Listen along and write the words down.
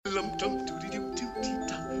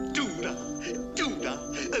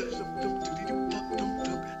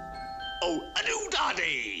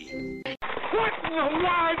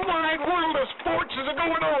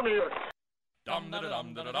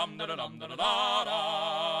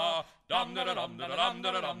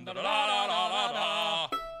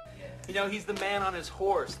You know, he's the man on his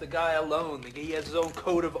horse, the guy alone. He has his own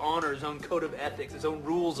code of honor, his own code of ethics, his own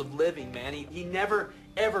rules of living, man. He never,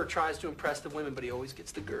 ever tries to impress the women, but he always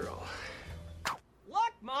gets the girl.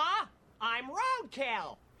 Look, Ma! I'm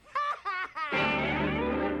Roadkill!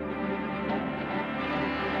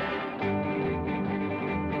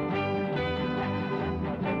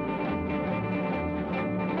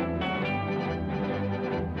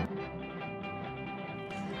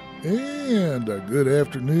 And a good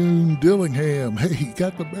afternoon, Dillingham. Hey,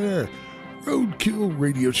 got the bear. Roadkill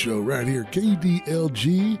Radio Show right here,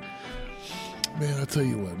 KDLG. Man, I tell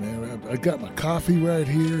you what, man, I got my coffee right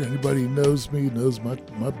here. Anybody who knows me knows my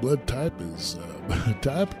blood type is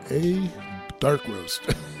type A dark roast.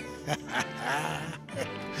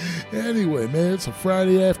 Anyway, man, it's a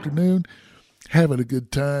Friday afternoon. Having a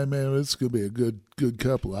good time, man. It's going to be a good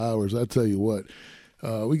couple of hours. I tell you what,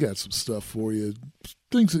 we got some stuff for you.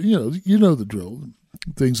 Things that, you know the drill.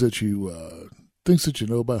 Things that you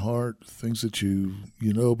know by heart, things that you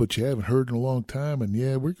know but you haven't heard in a long time. And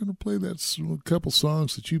yeah, we're going to play a couple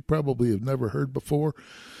songs that you probably have never heard before.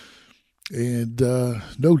 And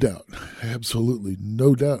no doubt, absolutely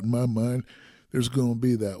no doubt in my mind, there's going to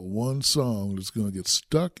be that one song that's going to get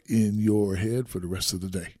stuck in your head for the rest of the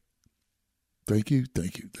day. Thank you.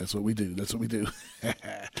 That's what we do.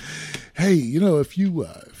 Hey, if you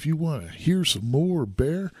want to hear some more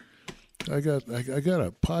Bear, I got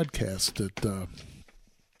a podcast that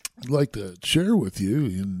I'd like to share with you.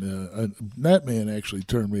 And that man actually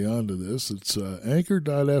turned me on to this. It's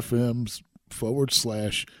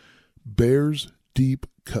anchor.fm/Bears Deep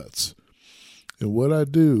Cuts. And what I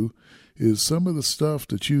do is some of the stuff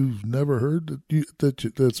that you've never heard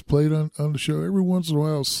that's played on the show. Every once in a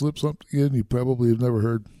while, I'll slip something in you probably have never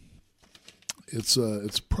heard. It's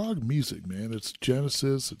prog music, man. It's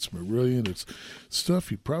Genesis, it's Marillion, it's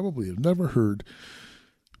stuff you probably have never heard,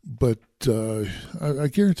 but I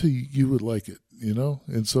guarantee you would like it,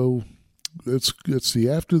 And so it's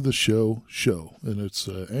the After the Show, and it's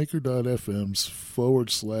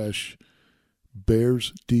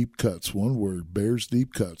anchor.fm's/Bears Deep Cuts. One word, Bears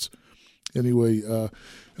Deep Cuts. Anyway,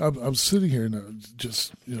 I'm sitting here and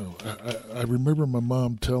I remember my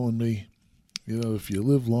mom telling me, if you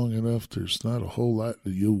live long enough, there's not a whole lot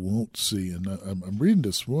that you won't see. And I'm reading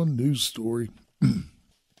this one news story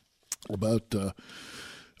about a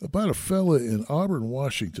fella in Auburn,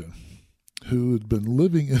 Washington, who had been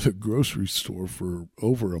living in a grocery store for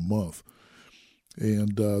over a month.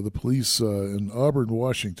 And the police in Auburn,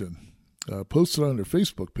 Washington, posted on their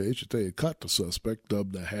Facebook page that they had caught the suspect,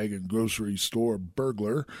 dubbed the Hagen grocery store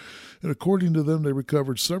burglar. And according to them, they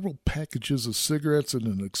recovered several packages of cigarettes and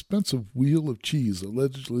an expensive wheel of cheese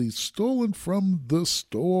allegedly stolen from the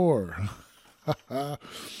store.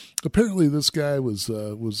 Apparently, this guy was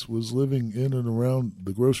living in and around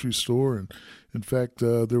the grocery store, and in fact,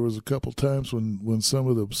 there was a couple times when some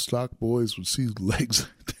of the stock boys would see legs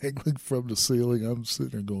dangling from the ceiling. I'm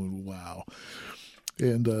sitting there going, "Wow."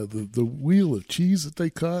 And the wheel of cheese that they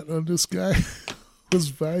caught on this guy was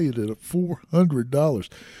valued at $400.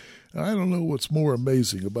 I don't know what's more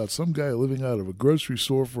amazing about some guy living out of a grocery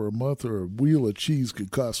store for a month, or a wheel of cheese could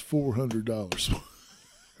cost $400.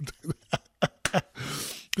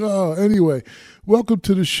 Oh, anyway, welcome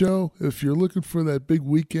to the show. If you're looking for that big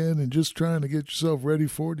weekend and just trying to get yourself ready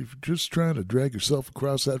for it, if you're just trying to drag yourself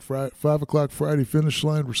across that 5 o'clock Friday finish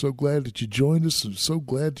line, we're so glad that you joined us and so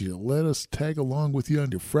glad you let us tag along with you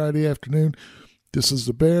on your Friday afternoon. This is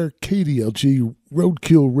the Bear, KDLG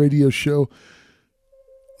Roadkill Radio Show.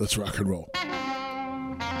 Let's rock and roll.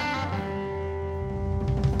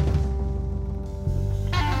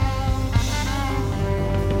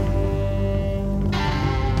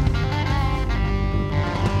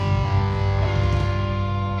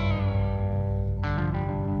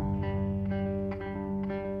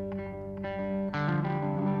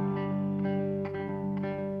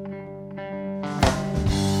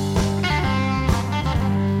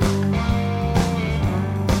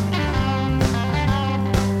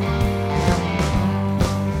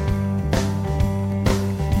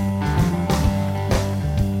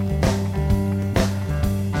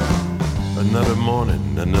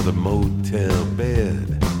 Another motel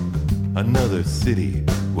bed, another city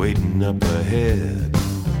waiting up ahead.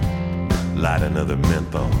 Light another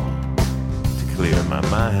menthol to clear my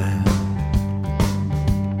mind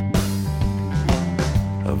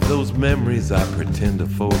of those memories I pretend to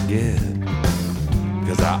forget,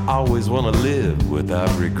 'cause I always want to live without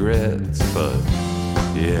regrets. But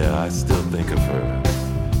yeah, I still think of her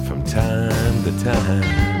from time to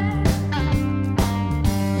time.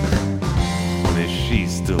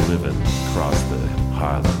 still living across the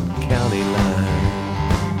Harlan County line.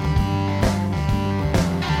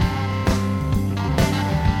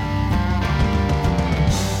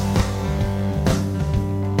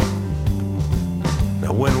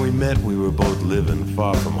 Now when we met, we were both living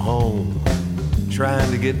far from home,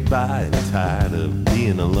 trying to get by and tired of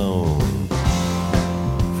being alone.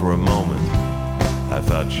 For a moment, I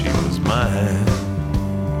thought she was mine,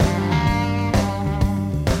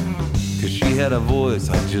 'cause she had a voice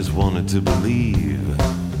I just wanted to believe.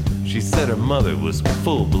 She said her mother was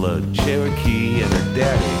full-blood Cherokee and her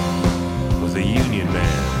daddy was a Union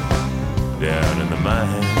man down in the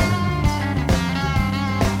mines,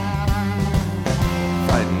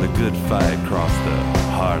 fighting the good fight across the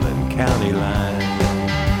Harlan County line.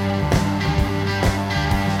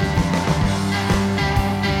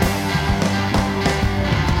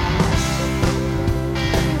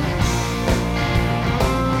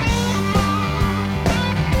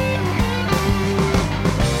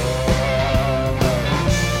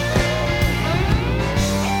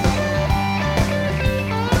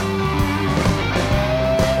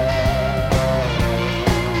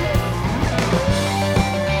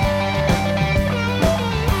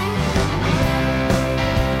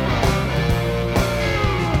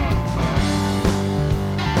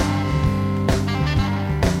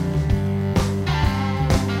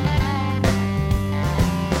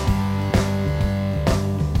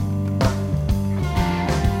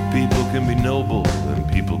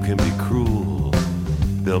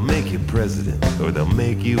 President, or they'll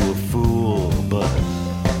make you a fool, but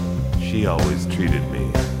she always treated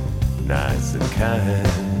me nice and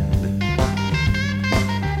kind,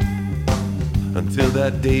 until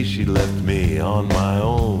that day she left me on my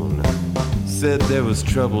own. Said there was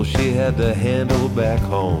trouble she had to handle back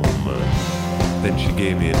home. Then she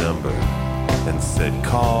gave me a number and said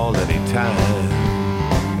call anytime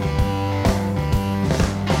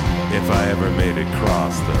if I ever made it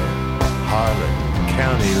across the Harlan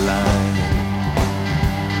County line.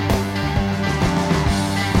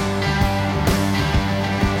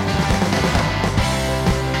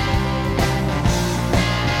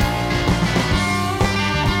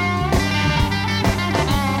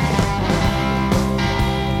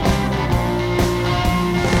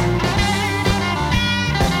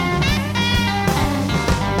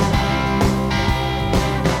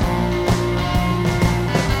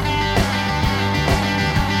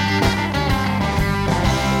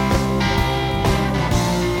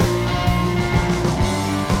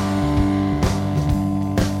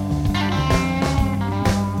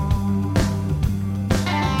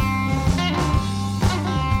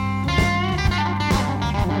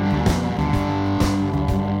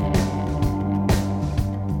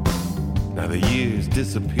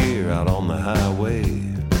 Disappear out on the highway,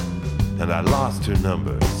 and I lost her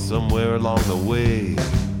number somewhere along the way.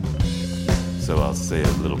 So I'll say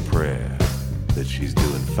a little prayer that she's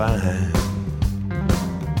doing fine.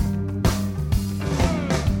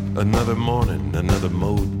 Another morning, another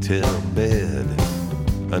motel bed,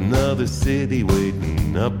 another city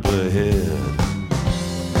waiting up ahead,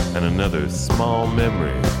 and another small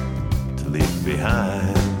memory to leave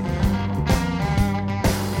behind.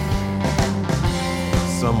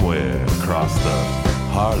 Somewhere across the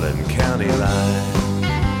Harlan County line.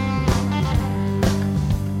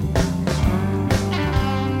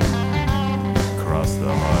 Across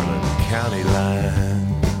the Harlan County line.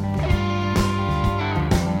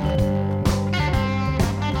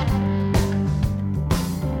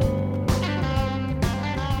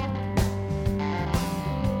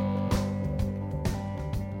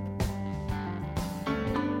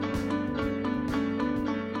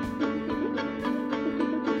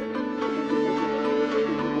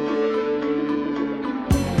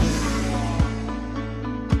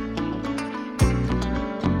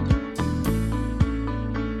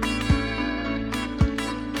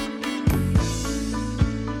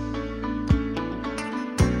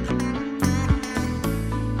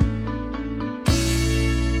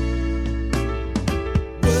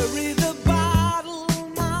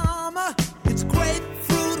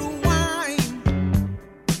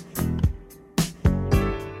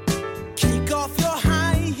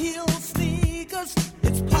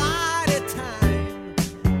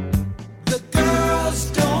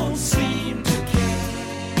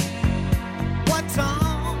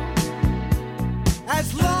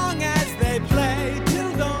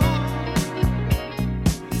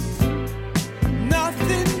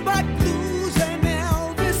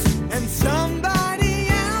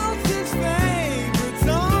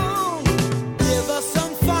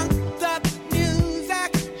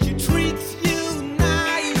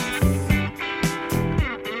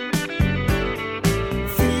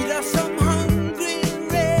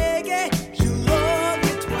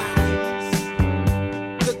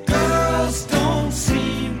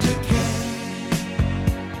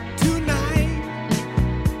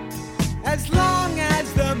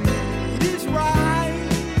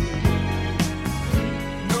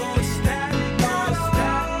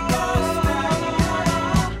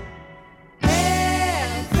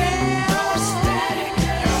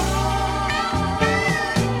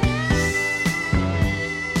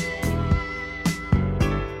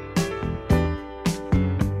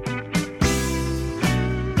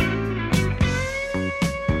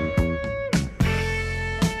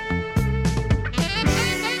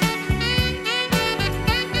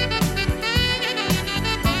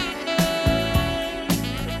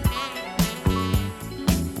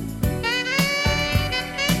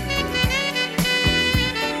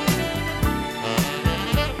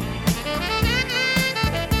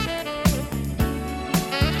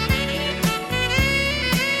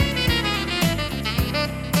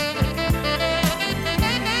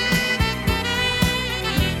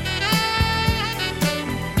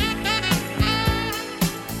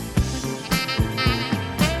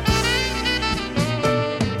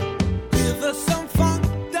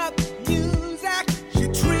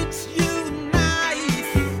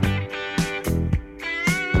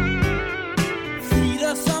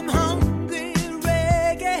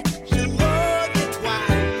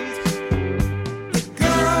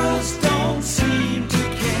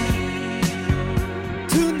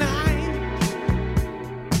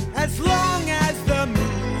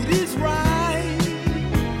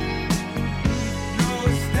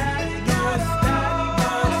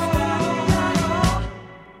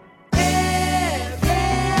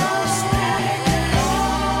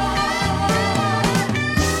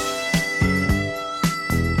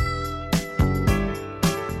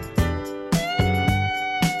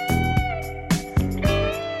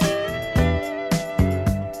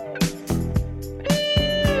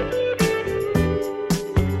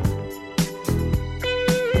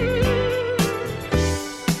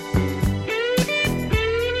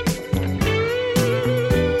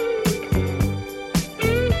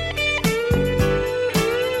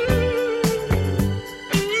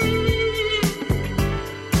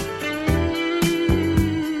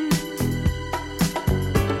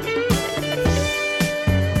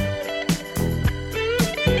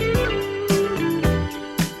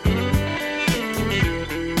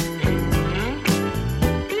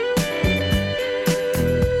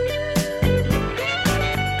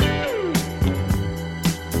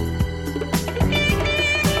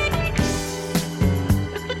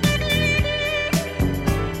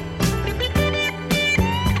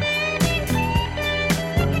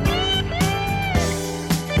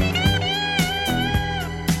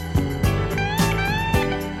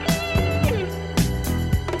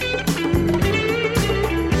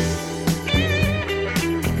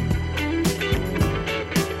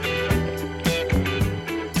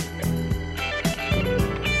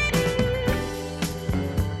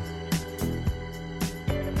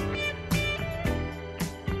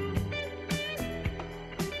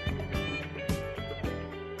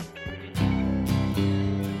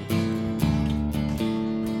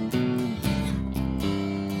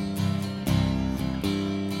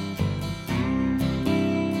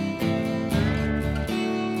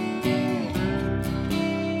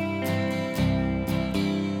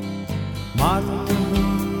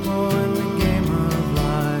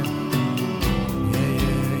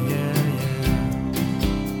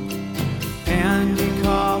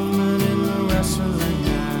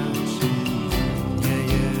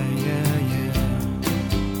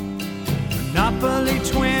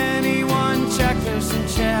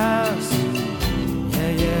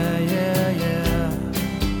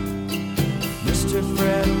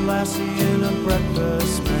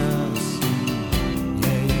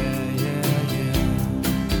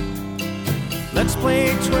 play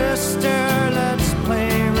Twister, let's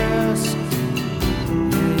play Risk.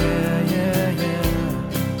 Yeah, yeah, yeah.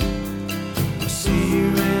 I'll see you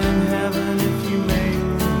in heaven if you make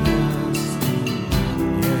the list.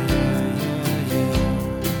 Yeah, yeah, yeah, yeah.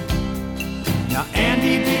 Now,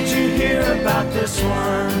 Andy, did you hear about this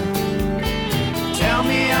one? Tell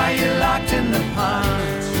me, are you locked in the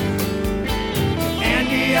punch?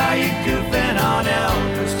 Andy, are you goofing on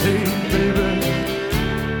Elvis? Hey, baby,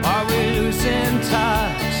 are we losing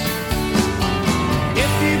touch?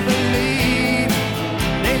 If you believe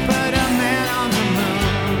they put a man on the moon,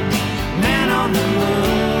 man on the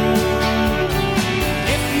moon.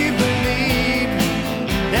 If you believe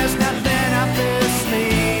there's nothing up his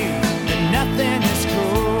sleeve, then nothing is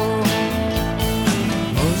cool.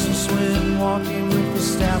 Moses went walking with the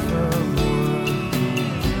staff of wood.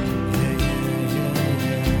 Yeah, yeah, yeah,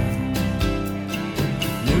 yeah.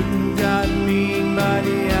 Newton got mean by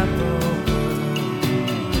the apple.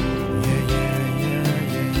 Yeah, yeah, yeah,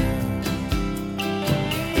 yeah.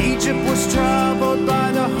 Egypt was troubled by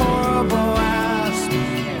the horrible asp.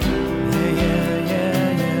 Yeah, yeah,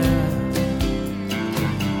 yeah, yeah.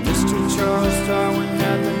 Mr. Charles Darwin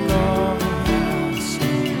had the golden ass.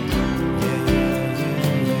 Yeah, yeah,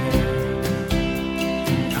 yeah, yeah.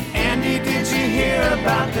 Now, Andy, did you hear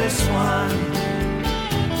about this one?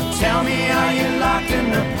 Tell me, are you locked in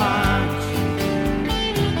the punch?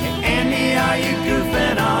 Hey, Andy, are you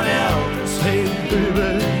goofing on Elvis? Hey,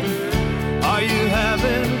 baby, are you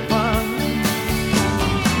having fun?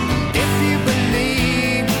 If you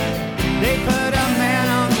believe they put a man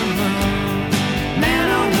on the moon, man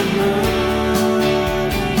on the moon.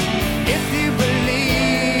 If you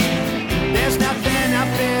believe there's nothing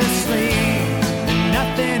up his sleeve, then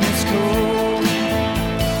nothing is cool.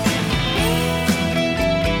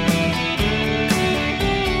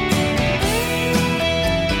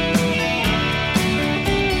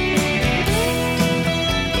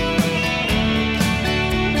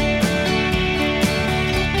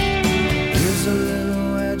 Here's a little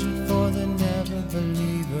legend for the never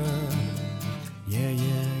believer. Yeah,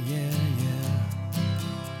 yeah, yeah, yeah.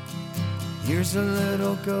 Here's a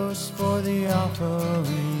little ghost for the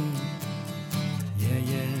offering. Yeah,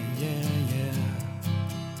 yeah, yeah, yeah.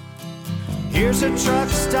 Here's a truck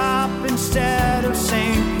stop instead of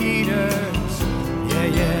St. Peter's. Yeah,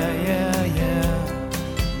 yeah, yeah, yeah.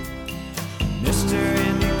 Mr.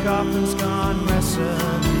 Andy Kaufman's gone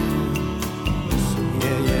wrestling.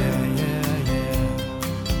 Yeah, yeah, yeah, yeah.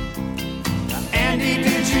 Now, Andy,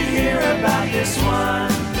 did you hear about this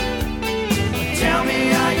one? Tell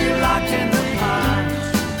me, are you locked in the punch?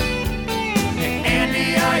 Hey, Andy,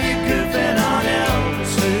 are you goofing on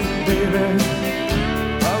Elvis? Hey, baby,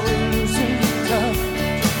 are we losing touch?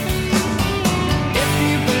 If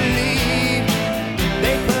you believe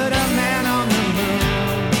they put a man on the moon,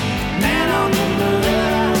 man on the moon.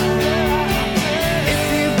 If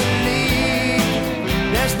you believe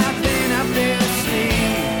there's nothing up their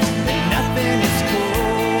sleeve, then nothing is cool.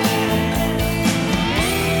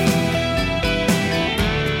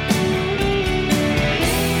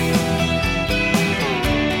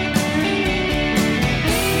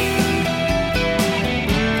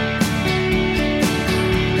 If you believe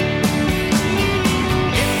they put a man on the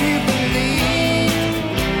moon, man on the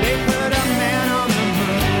moon.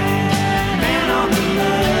 If you believe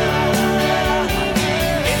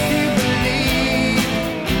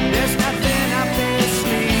there's nothing up their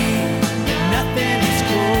sleeve, then nothing is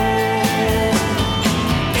cool.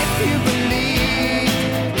 If you believe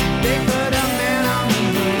they put a man on the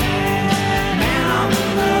moon, man on the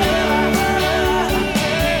moon.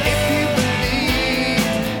 If you believe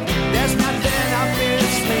there's nothing up their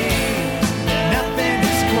sleeve, then nothing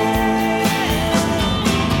is cool.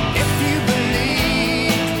 If you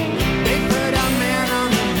believe they put a man on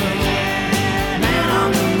the moon, man on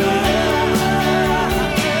the moon.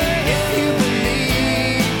 If you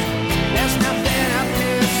believe there's nothing up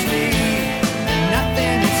their sleeve, then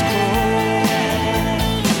nothing is cool.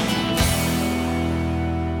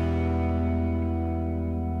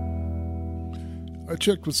 I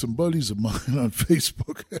checked with some buddies of mine on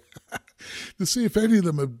Facebook to see if any of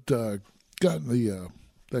them had gotten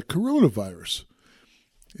that coronavirus.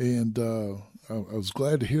 And I was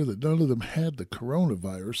glad to hear that none of them had the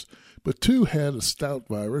coronavirus, but 2 had a stout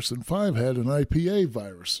virus and 5 had an IPA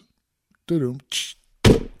virus. Doo-doo.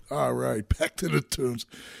 All right, back to the tunes.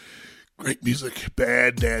 Great music,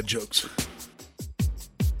 bad dad jokes.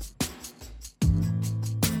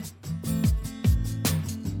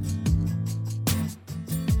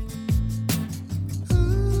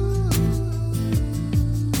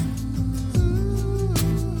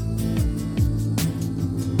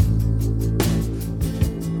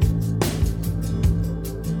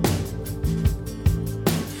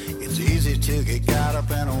 Get caught up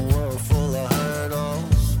in a world full of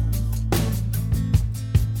hurdles,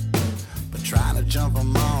 but trying to jump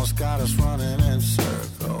them all's got us running in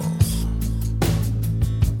circles.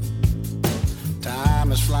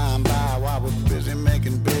 Time is flying by while we're busy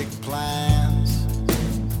making big plans.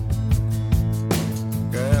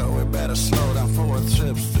 Girl, we better slow down before it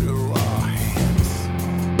trips through our hands.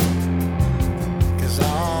 'Cause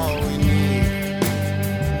all we need,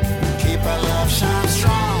 keep our love shine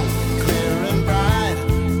strong, clear and bright,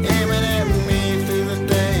 aiming at me through the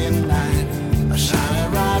day and night. I shine it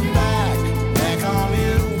right back on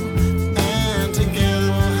you, and together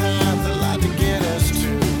we'll have the light to get us to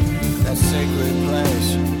that sacred place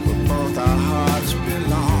where both our hearts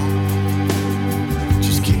belong.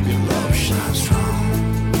 Just keep your love shine strong.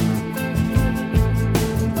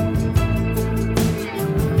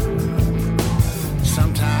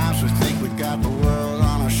 Sometimes we think we got the world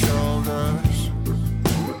on our shoulders,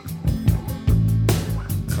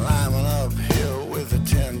 climbing uphill with a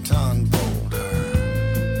 10-ton boulder.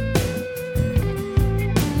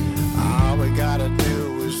 All we gotta do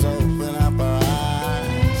is open up our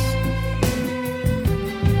eyes,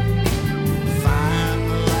 find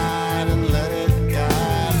the light and let it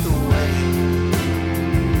guide the way.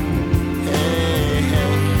 Hey,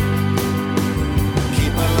 hey,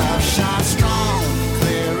 keep our love shine strong,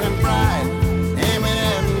 clear and bright, aiming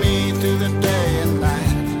at me through the day and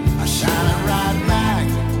night. I shine it right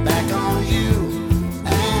back on you,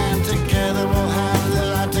 and together we'll have the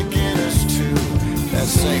light to get us to that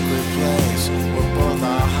sacred place where both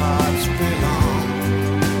our hearts belong.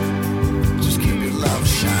 Just keep your love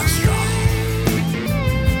shine strong.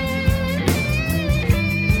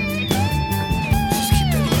 Just keep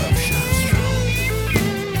that love shine strong.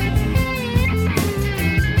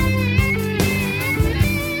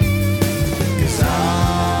 'Cause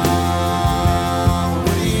all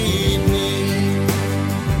we need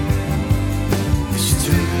is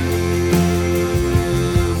to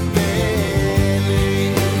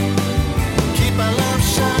believe. Keep our love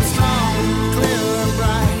shine strong, clear and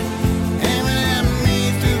bright, aiming at me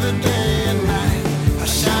through the day and night. I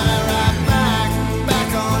shine it right back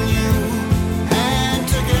on you, and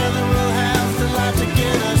together we'll have the light to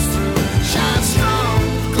get us through. Shine strong,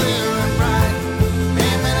 clear and bright,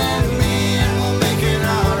 aiming at me and we'll make it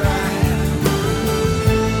alright.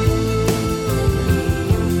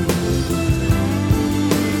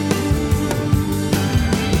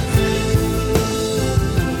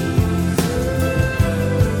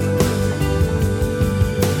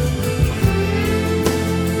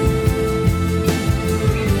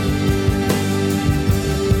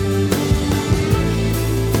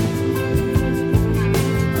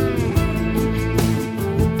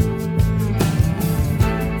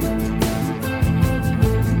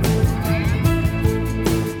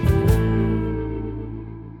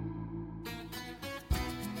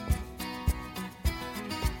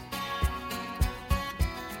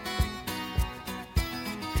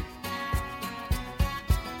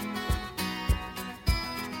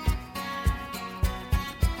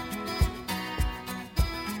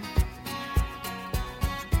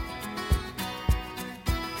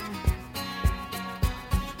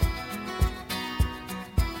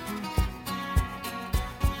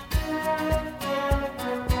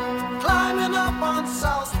 Climbing up on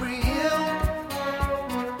Salisbury Hill,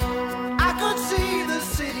 I could see the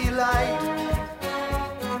city light.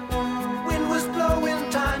 Wind was blowing,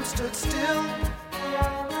 time stood still.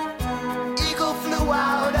 Eagle flew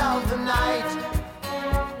out of the night.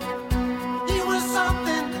 He was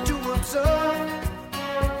something to observe.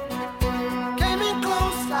 Came in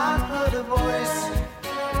close, I heard a voice,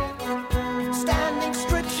 standing,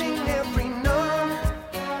 stretching every nerve.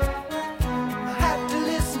 I had to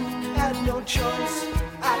listen, had no choice.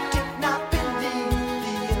 I did not believe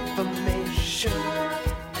the information,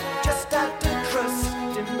 just had to trust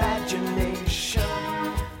imagination.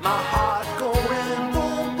 My heart going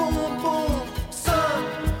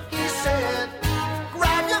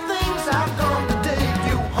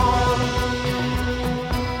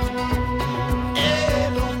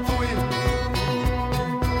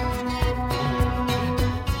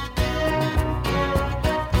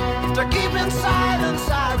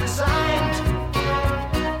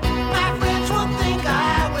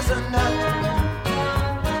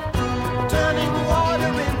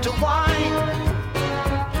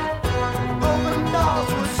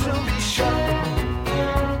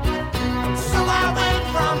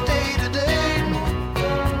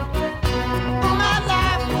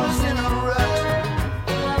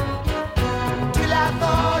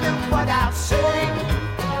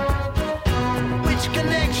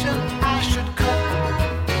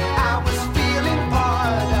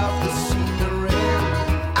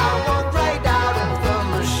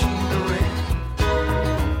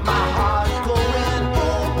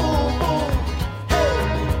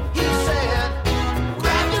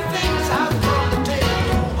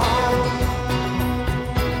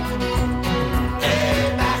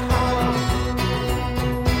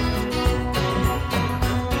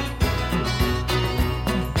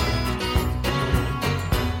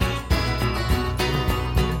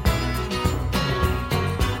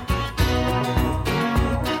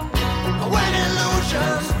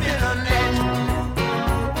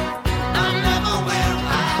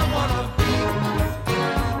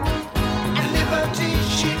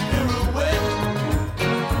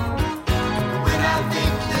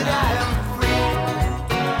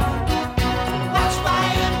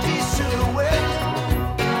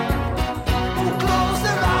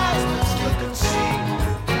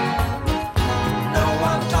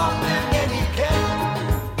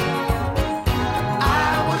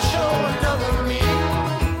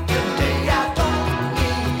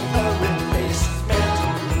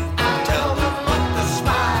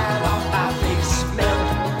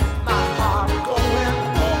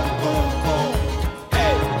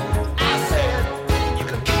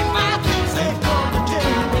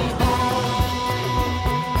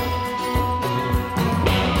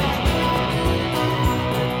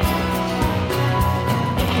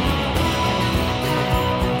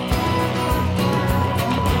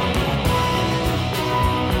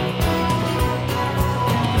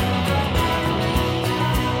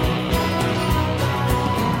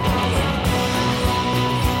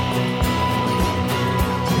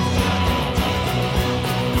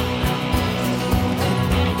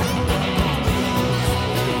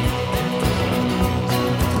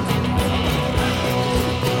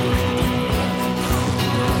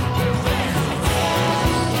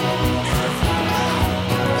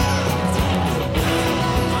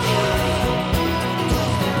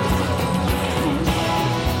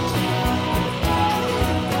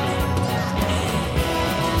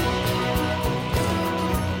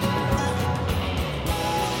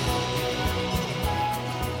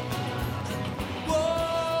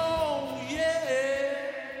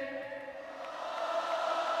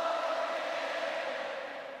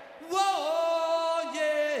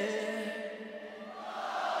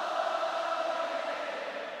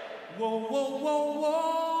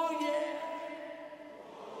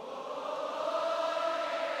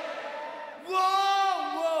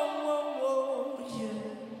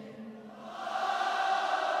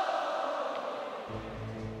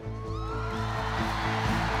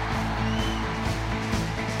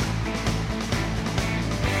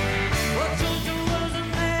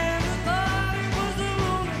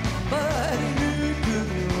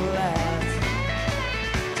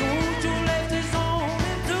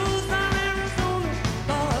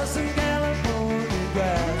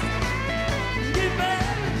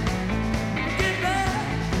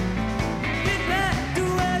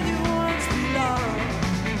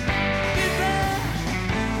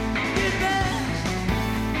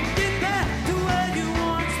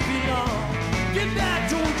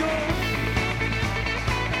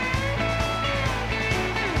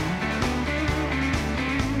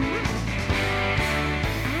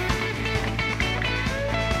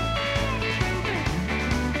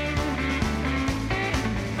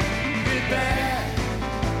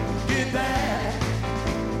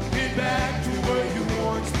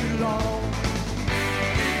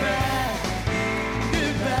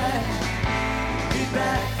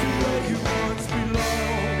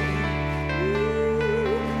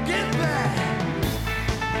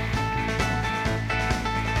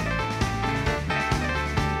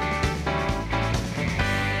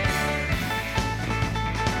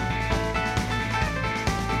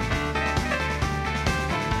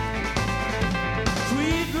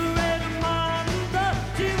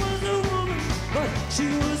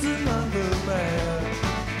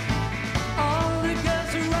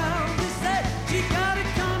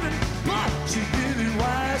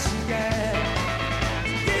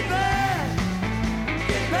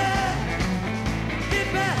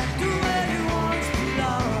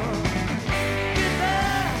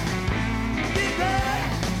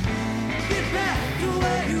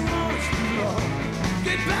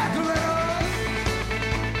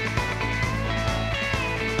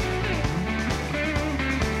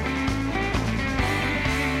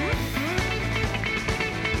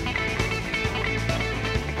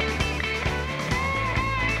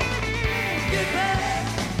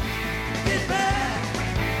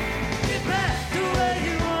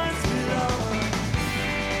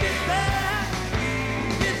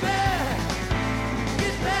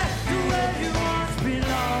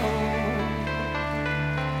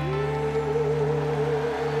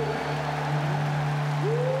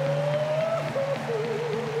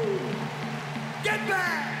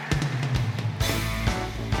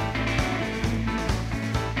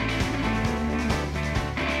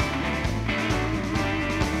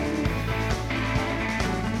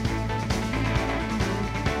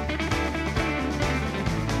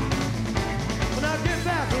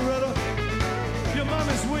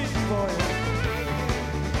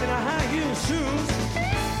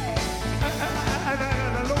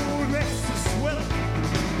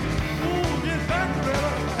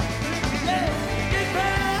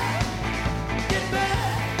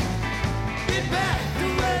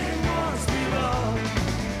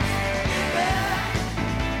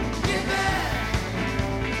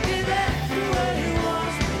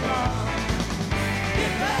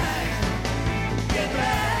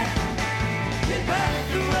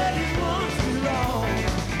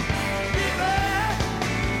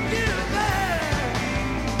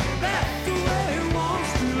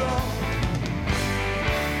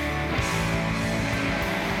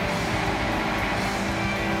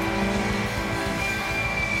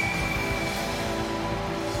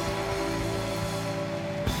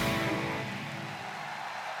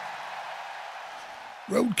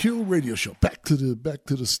Roadkill Radio Show. Back to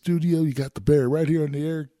the studio. You got the bear right here on the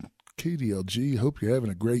air. KDLG. Hope you're having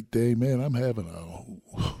a great day, man. I'm having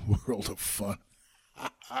a world of fun.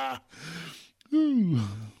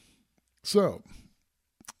 So,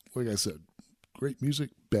 like I said, great music,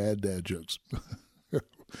 bad dad jokes.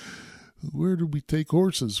 Where do we take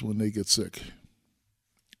horses when they get sick?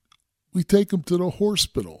 We take them to the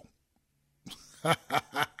hospital.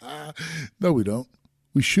 No, we don't.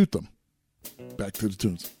 We shoot them. Back to the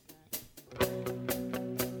tunes.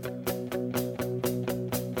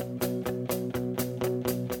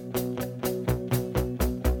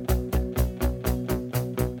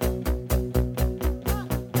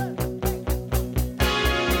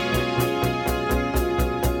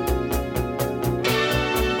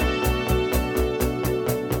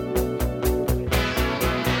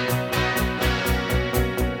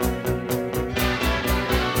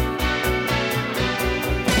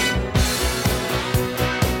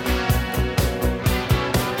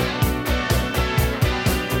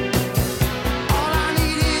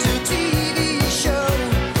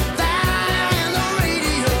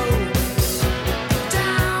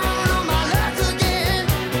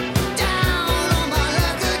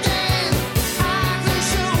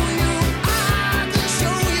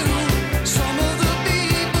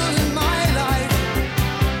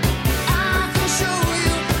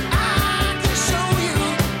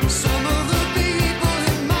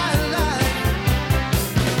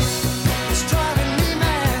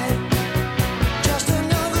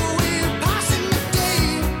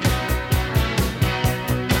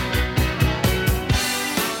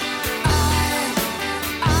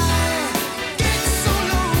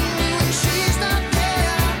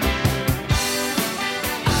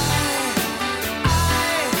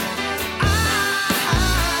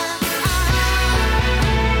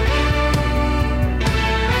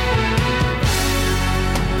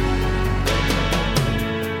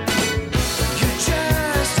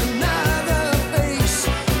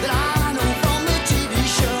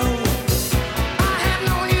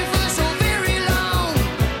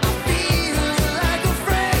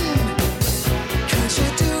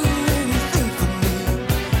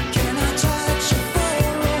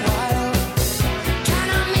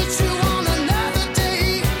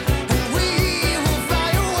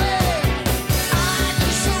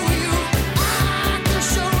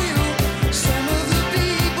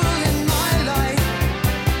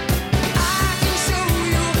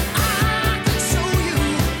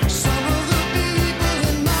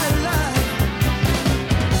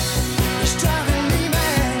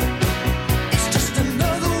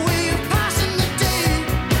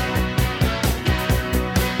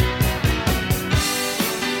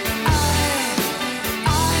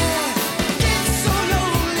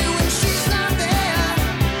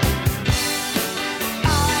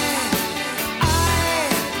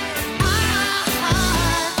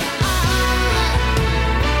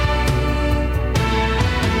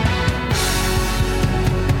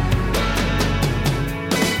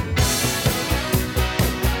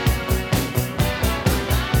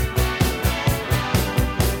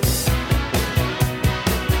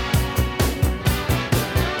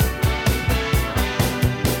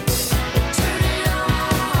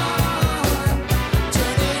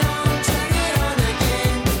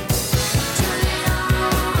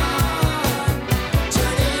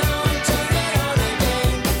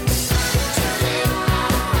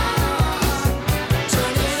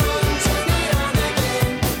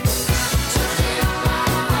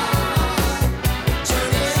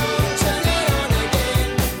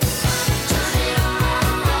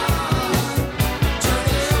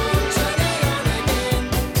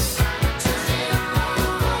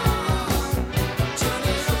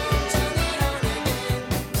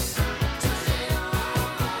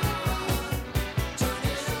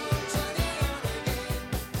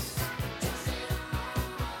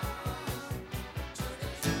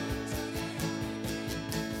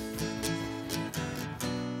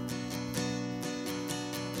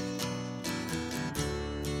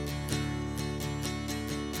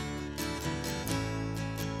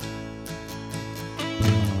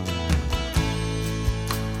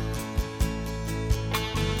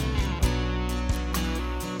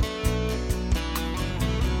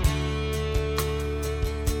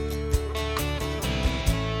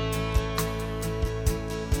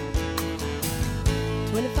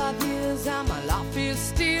 years and my life is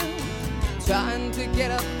still trying to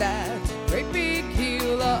get up that great big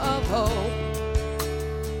hill of hope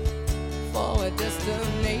for a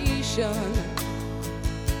destination.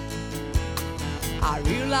 I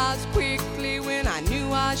realized quickly when I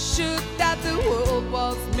knew I should that the world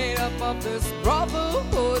was made up of this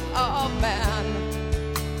brotherhood of man,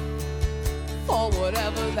 for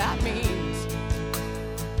whatever that means.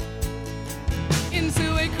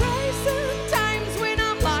 Into a crisis times when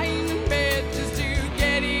I'm lying in bed just to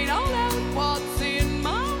get it all out what's in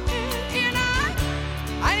my head, and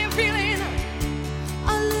I am feeling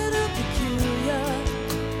a little peculiar.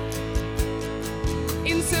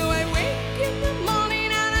 And so I wake in the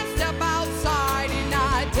morning and I step outside and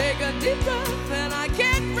I take a deep breath and I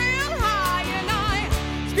get real high and I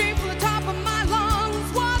scream from the top of my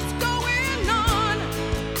lungs, what's going on?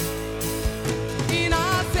 And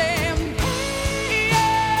I say, hey,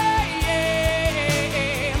 yeah,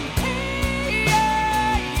 yeah, hey,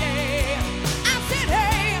 yeah, yeah. I said,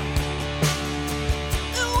 hey,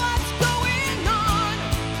 what's going on?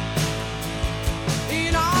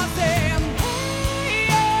 And I say, hey,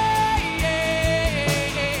 yeah, yeah,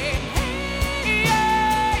 hey,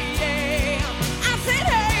 yeah, yeah. I said,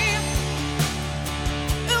 hey,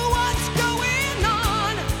 what's going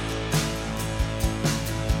on?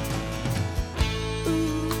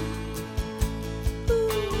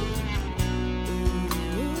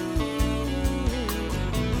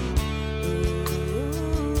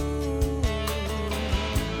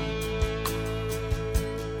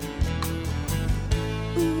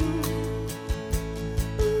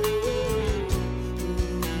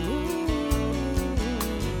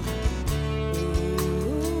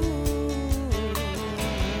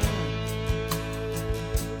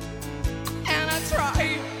 And I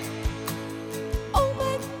try. Oh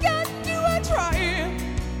my God, do I try?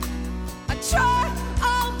 I try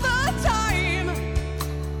all the time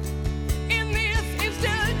in this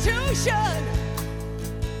institution.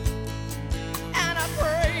 And I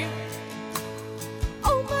pray.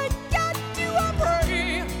 Oh my God, do I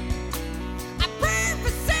pray? I pray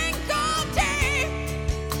every single day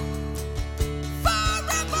for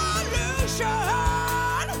revolution.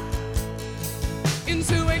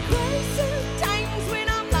 Into a crisis times when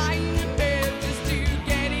I'm lying in bed just to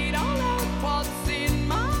get it all out what's in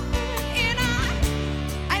my head, and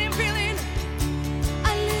I am feeling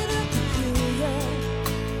a little peculiar.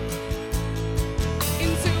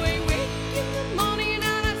 Into a wake in the morning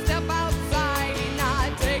and I step outside and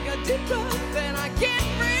I take a deep breath and I get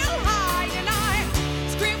real high and I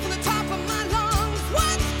scream from the top of my lungs,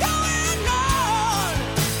 what's going on?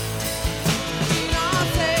 And I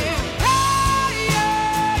say, hey,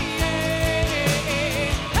 yeah, yeah,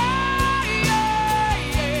 hey, yeah,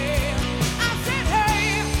 yeah. I said, hey,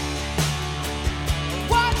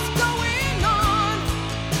 what's going on?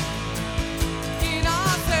 And I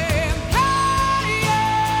say, hey,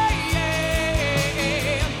 yeah, yeah,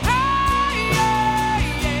 hey, yeah,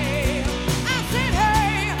 yeah. I said,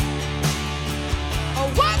 hey,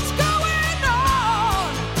 what's going on?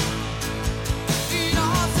 And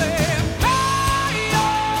I say, hey, yeah,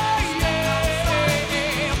 yeah,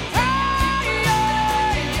 hey, yeah, yeah.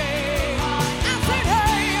 I said,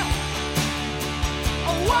 hey,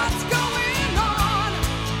 what's going on?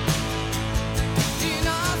 And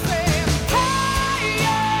I say, hey,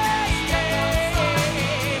 yeah, yeah,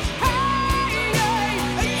 hey, yeah,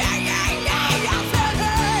 yeah. I said,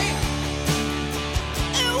 hey,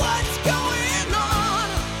 what's going on?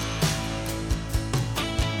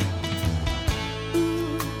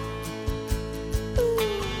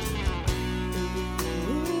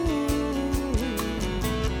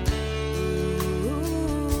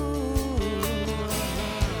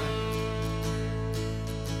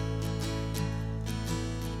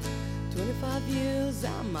 "25 years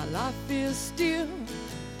and my life is still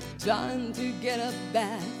trying to get up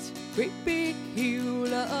that great big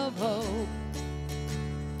hill of hope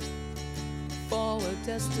for a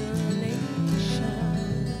destination."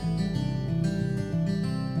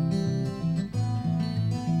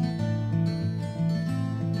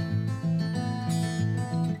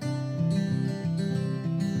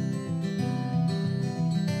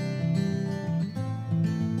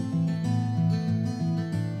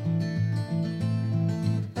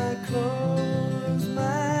 I close my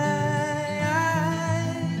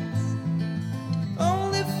eyes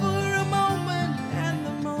only for a moment, and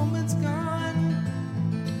the moment's gone.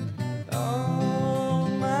 All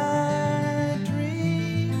my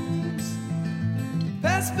dreams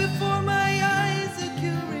pass before my eyes, a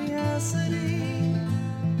curiosity,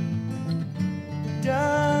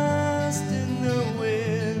 dust in the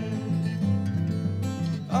wind.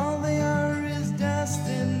 All they are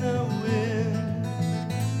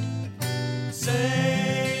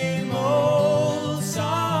same old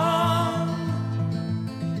song.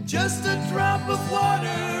 Just a drop of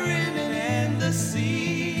water in an endless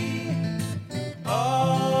sea.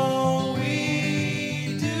 All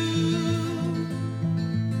we do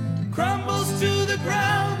crumbles to the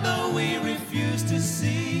ground, though we refuse to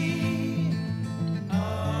see.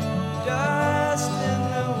 Dust in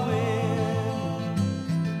the wind.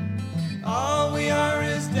 All we are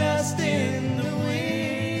is dust in the wind.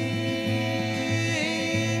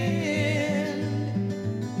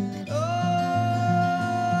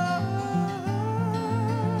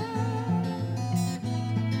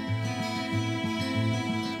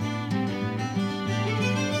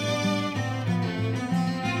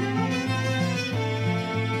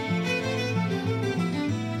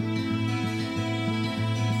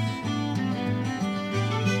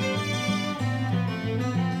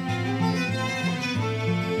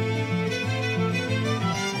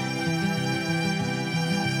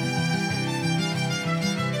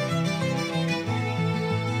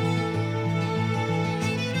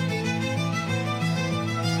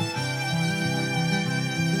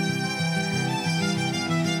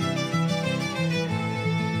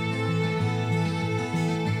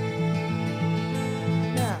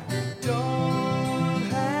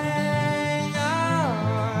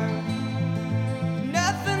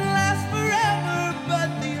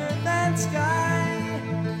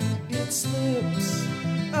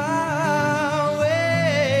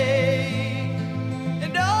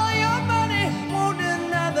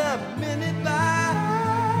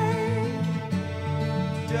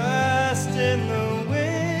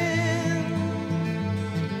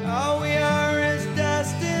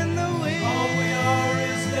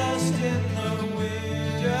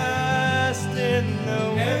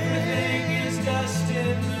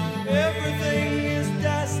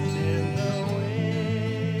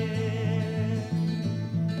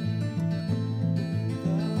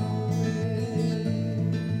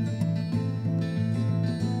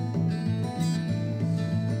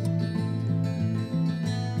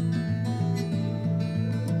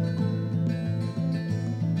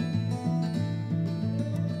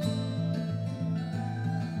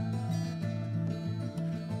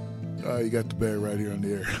 You got the bear right here on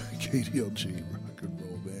the air. KDLG, rock and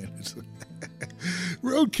roll band. It's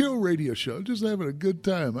Roadkill Radio Show. Just having a good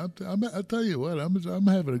time. I tell you what, I'm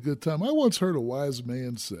having a good time. I once heard a wise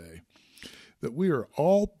man say that we are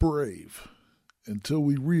all brave until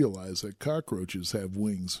we realize that cockroaches have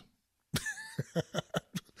wings.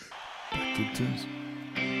 Good tunes.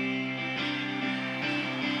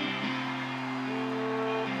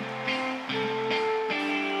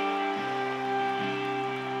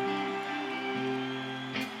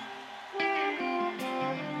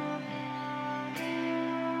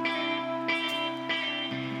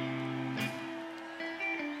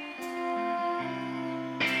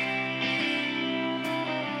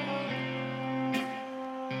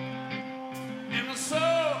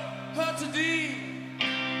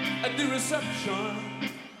 Reception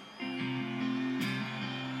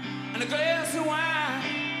and a glass of wine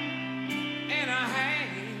in her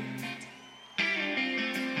hand.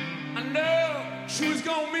 I know she was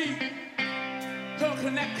gonna meet her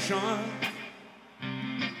connection,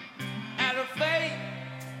 and her fate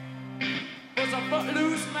was a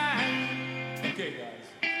footloose man. Okay, guys,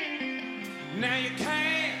 now you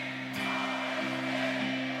can't.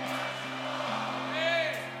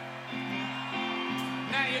 Hey.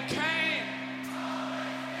 Now you can't.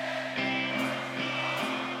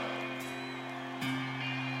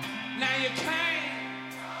 Now you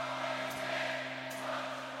can't.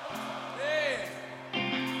 Yeah.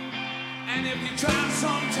 And if you try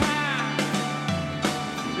sometime,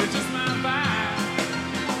 you just might find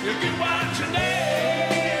you get what you need.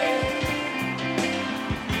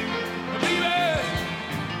 Baby,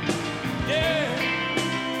 yeah.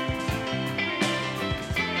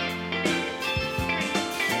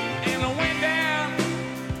 And I went down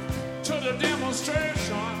to the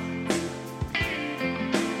demonstration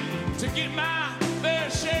to get my fair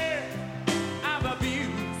share of abuse.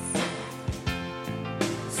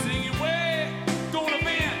 Singing, we're gonna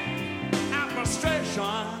vent our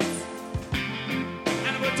frustrations,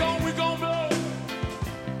 and if we don't, we're gonna blow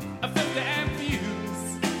a 50 amp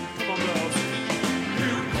fuse. Come on, girls.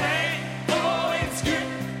 You can't always get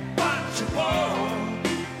what you want.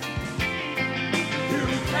 You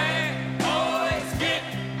can't always get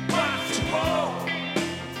what you want.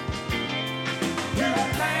 You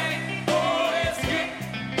can't always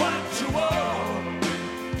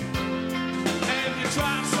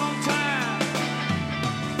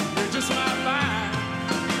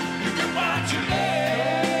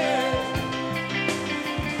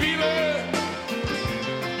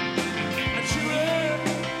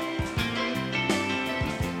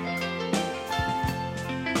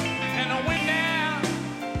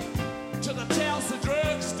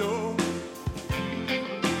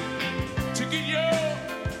get your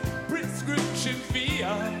prescription fee.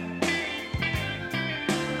 I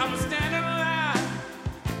was standing in line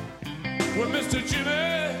with Mr.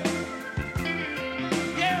 Jimmy.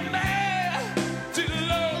 Yeah, man, to the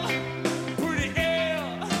low, pretty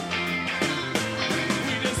ill.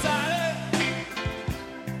 We decided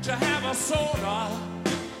to have a soda.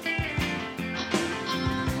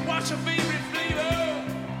 What's your favorite flavor?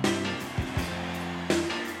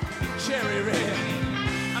 Cherry red.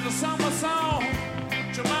 And the summer song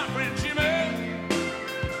to my friend Jimmy.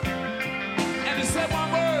 And he said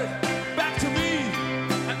one word back to me,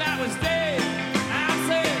 and that was day. And I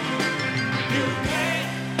said, you can't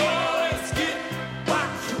always get what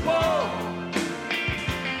you want.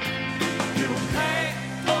 You can't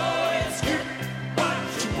always get what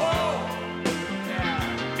you want. Yeah.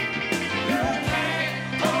 You can't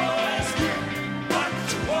always get what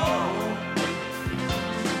you want.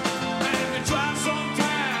 And if you try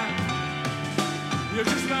sometime, you're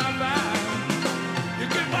just not fine. You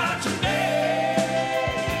get what you need.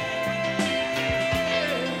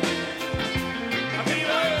 I mean,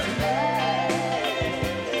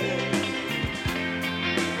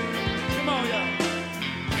 come on, y'all.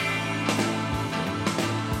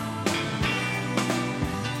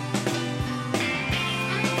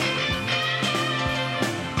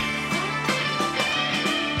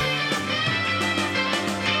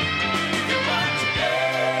 Get what you need.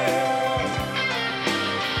 Get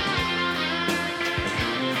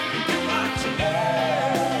what you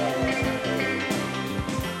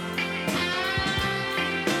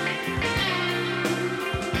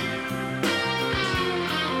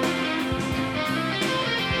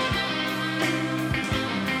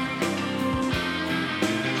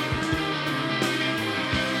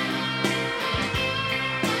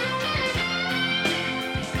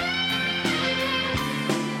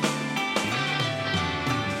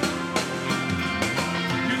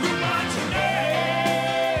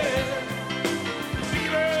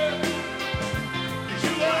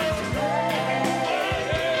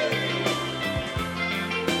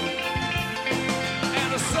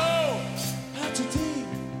and a soul had to take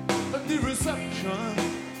the reception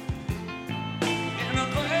in a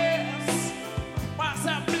glass whilst I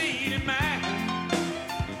bleeding man.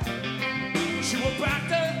 She will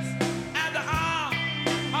practice at the art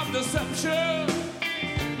of deception.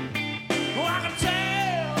 Oh, I can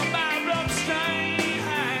tell by bloodstained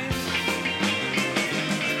hands.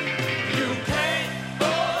 You can't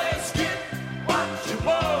always get what you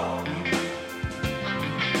want.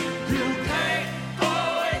 You can't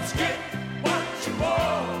always get what you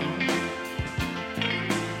want.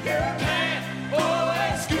 You can't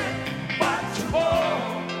always get what you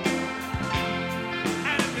want.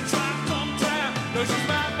 And if you try sometime, there's just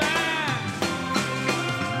my mind.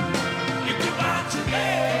 You get what you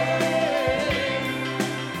need.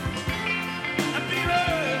 And baby,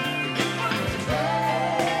 you get what you need.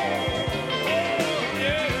 Oh,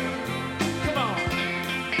 yeah. Come on.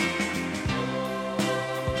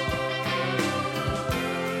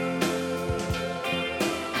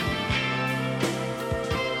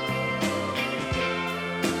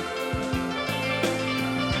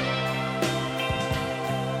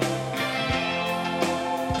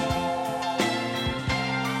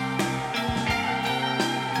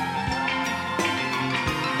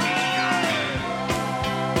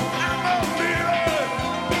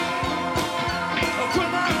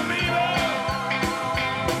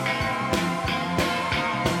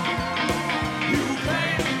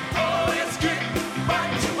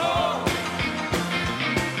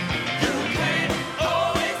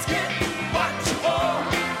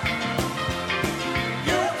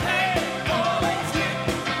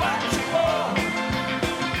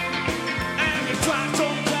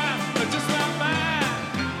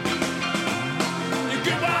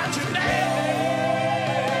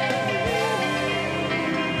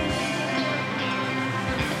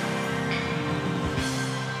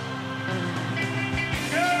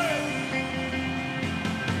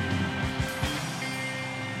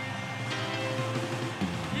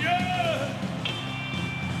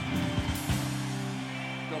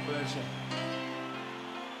 God bless you.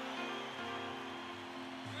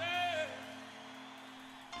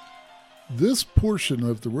 This portion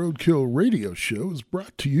of the Roadkill Radio Show is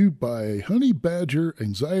brought to you by Honey Badger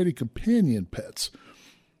Anxiety Companion Pets.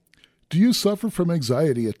 Do you suffer from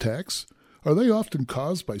anxiety attacks? Are they often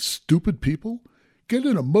caused by stupid people? Get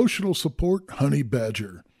an emotional support Honey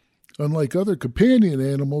Badger. Unlike other companion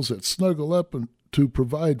animals that snuggle up to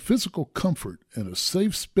provide physical comfort and a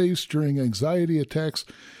safe space during anxiety attacks,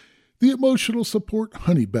 The emotional support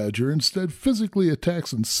honey badger instead physically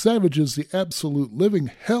attacks and savages the absolute living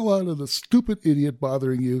hell out of the stupid idiot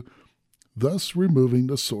bothering you, thus removing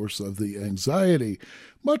the source of the anxiety.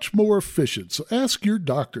 Much more efficient. So ask your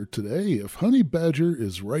doctor today if honey badger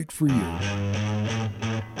is right for you.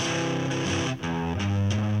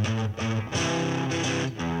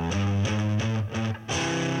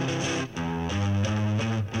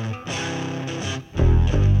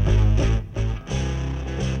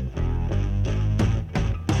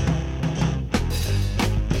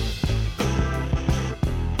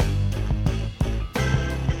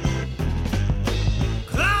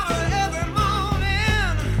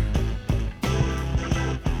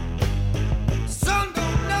 Sun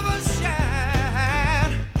don't never shine.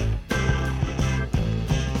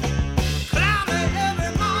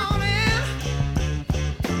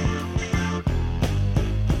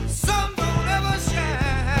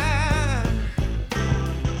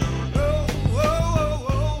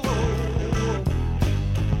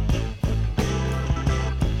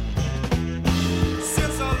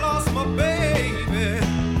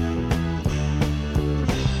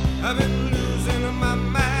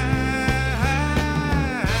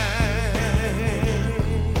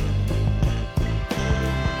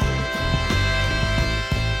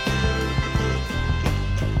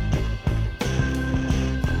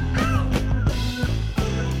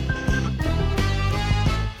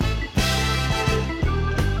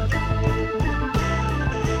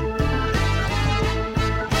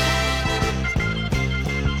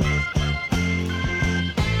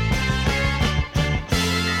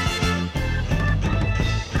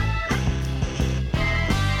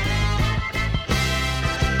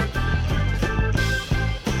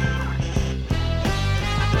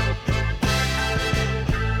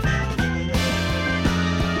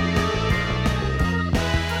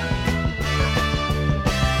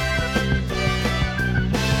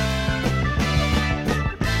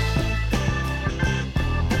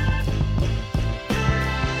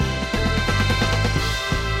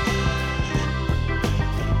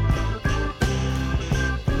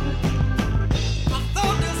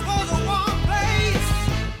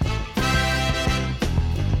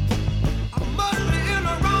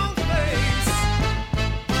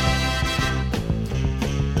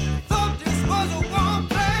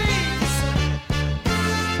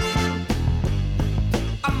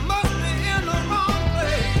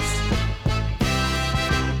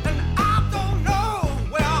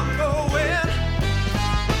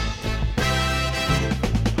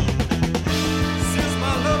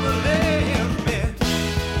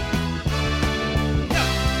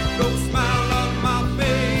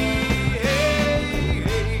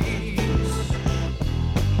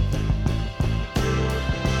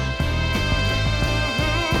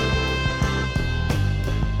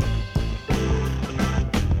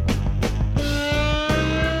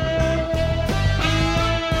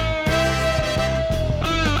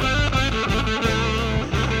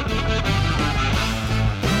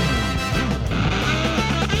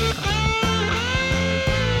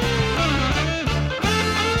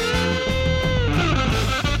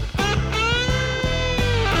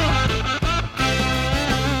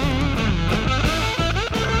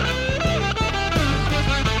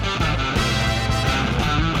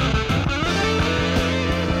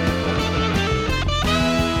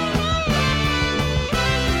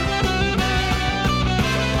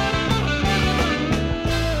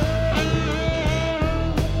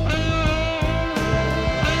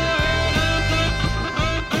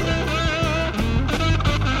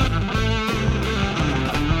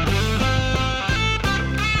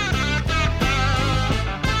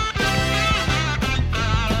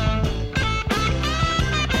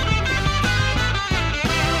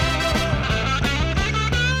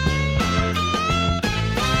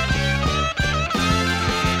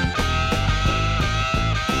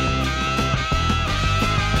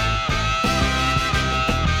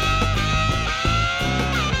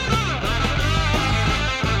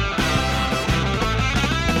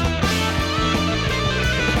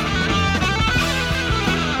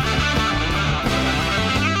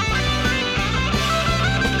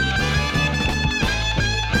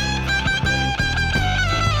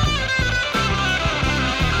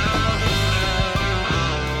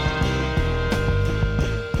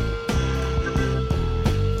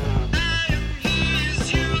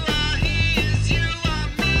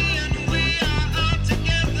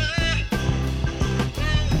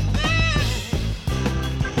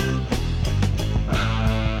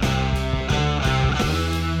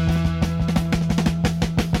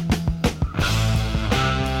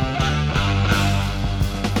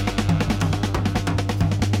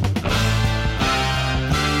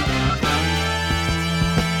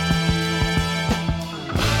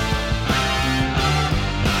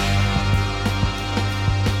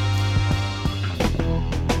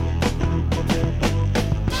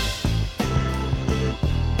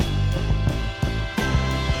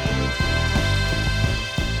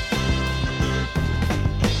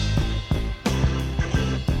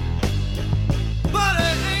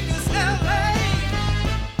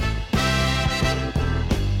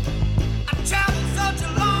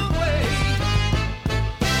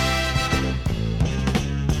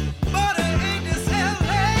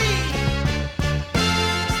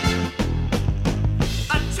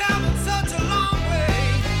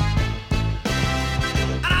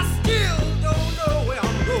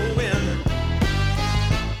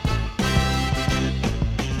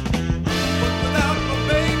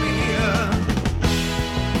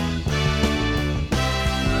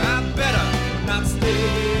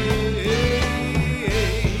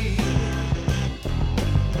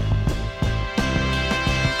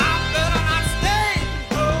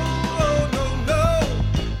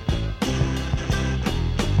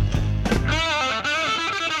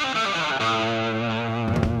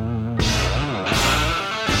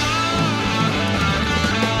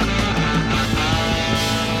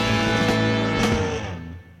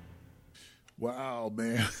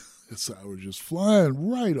 this hour is just flying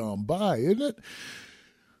right on by, isn't it?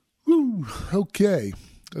 Woo. Okay.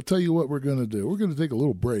 I'll tell you what we're going to do. We're going to take a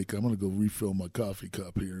little break. I'm going to go refill my coffee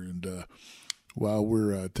cup here. And while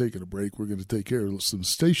we're taking a break, we're going to take care of some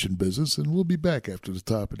station business, and we'll be back after the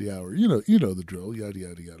top of the hour. You know the drill. Yada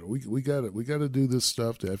yada yada. We got it. We got to do this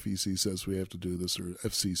stuff. The FEC says we have to do this, or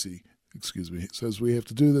FCC, excuse me, says we have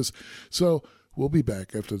to do this. So we'll be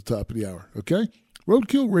back after the top of the hour. Okay.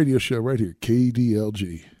 Roadkill Radio Show right here,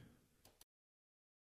 KDLG.